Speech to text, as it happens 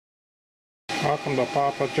Welcome to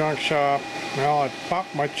Papa Junk Shop. Well, I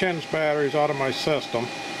popped my Chins batteries out of my system.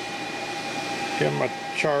 Give them a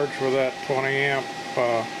charge with that 20 amp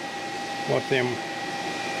lithium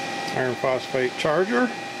iron phosphate charger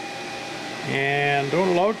and doing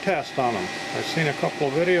a load test on them. I've seen a couple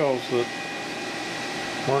of videos that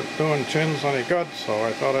weren't doing Chins any good, so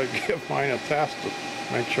I thought I'd give mine a test to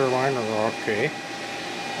make sure mine are okay.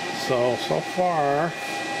 So far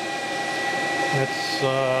it's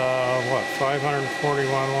what,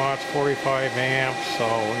 541 watts, 45 amps, so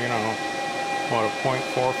you know, what, a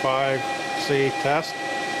 0.45 C test,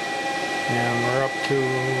 and we're up to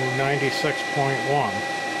 96.1,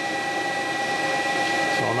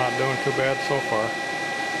 so not doing too bad so far.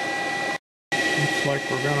 Looks like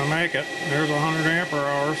we're gonna make it. There's 100 ampere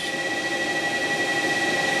hours.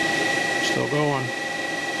 Still going.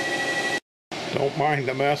 Don't mind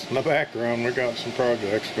the mess in the background, we got some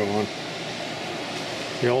projects going.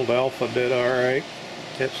 The old Alpha did alright.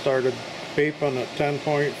 It started beeping at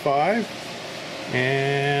 10.5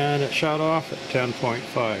 and it shut off at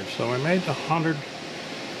 10.5. So we made the 100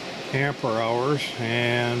 ampere hours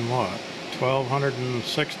and what,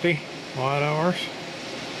 1260 watt hours.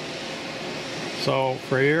 So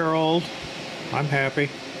for a year old, I'm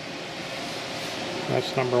happy.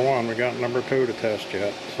 That's number one. We got number two to test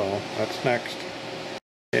yet, so that's next.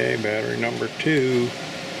 Okay, battery number 2.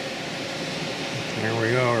 There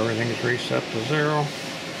we go, everything's reset to 0. Let's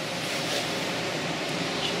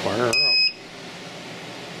fire her up.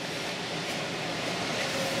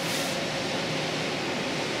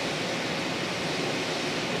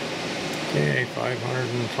 Okay, 500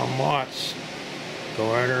 and some watts.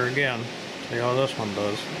 Go at her again. See how this one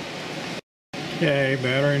does. Okay,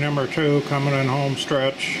 battery number 2 coming in home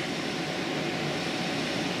stretch.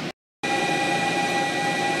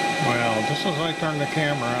 Well, just as I turned the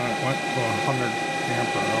camera on, it went to 100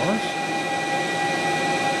 ampere hours.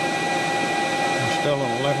 We're still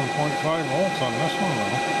at 11.5 volts on this one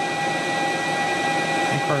though. I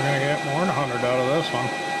think we're going to get more than 100 out of this one.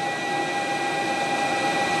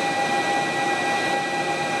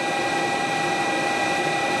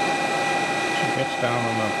 She gets down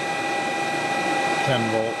in the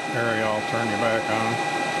 10 volt area, I'll turn you back on.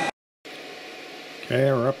 Okay,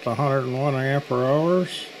 we're up to 101 ampere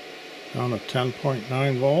hours, down to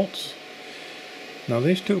 10.9 volts. Now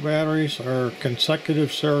these two batteries are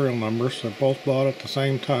consecutive serial numbers. They're both bought at the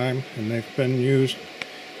same time and they've been used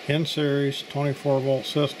in series 24 volt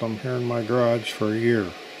system here in my garage for a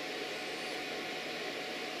year.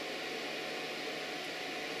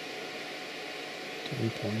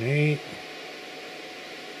 .8.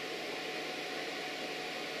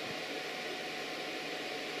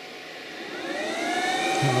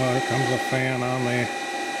 Oh, here comes a fan on the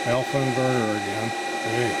Alpha inverter again.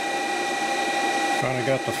 Hey. Finally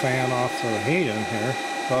got the fan off for the heat in here.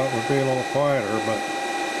 Thought it would be a little quieter, but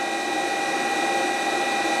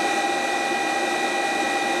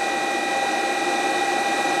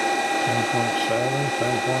 10.7,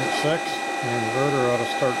 10.6. The inverter ought to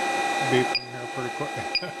start beeping here pretty quick.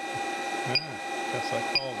 Yeah, guess I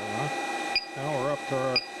called it, huh? Now we're up to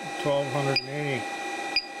our 1280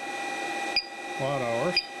 watt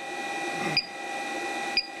hours.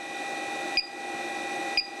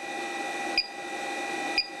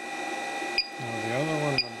 Now the other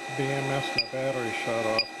one, the BMS and the battery shut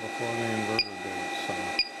off before the inverter did, so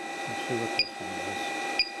let's see what this one does.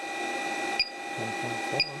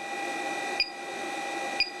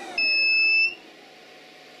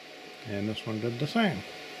 10.4. And this one did the same.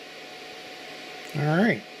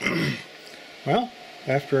 Alright. Well,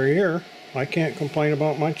 after a year, I can't complain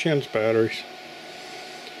about my Chins batteries.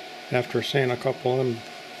 After seeing a couple of them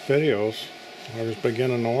videos, I was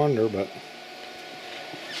beginning to wonder, but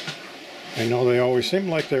I know they always seem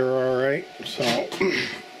like they were alright, so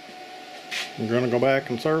I'm going to go back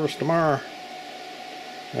and service tomorrow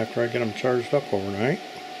after I get them charged up overnight.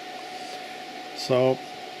 So,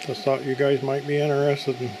 just thought you guys might be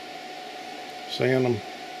interested in seeing them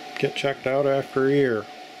get checked out after a year.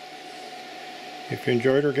 If you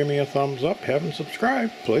enjoyed her, give me a thumbs up. Haven't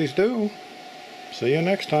subscribed, please do. See you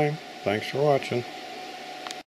next time. Thanks for watching.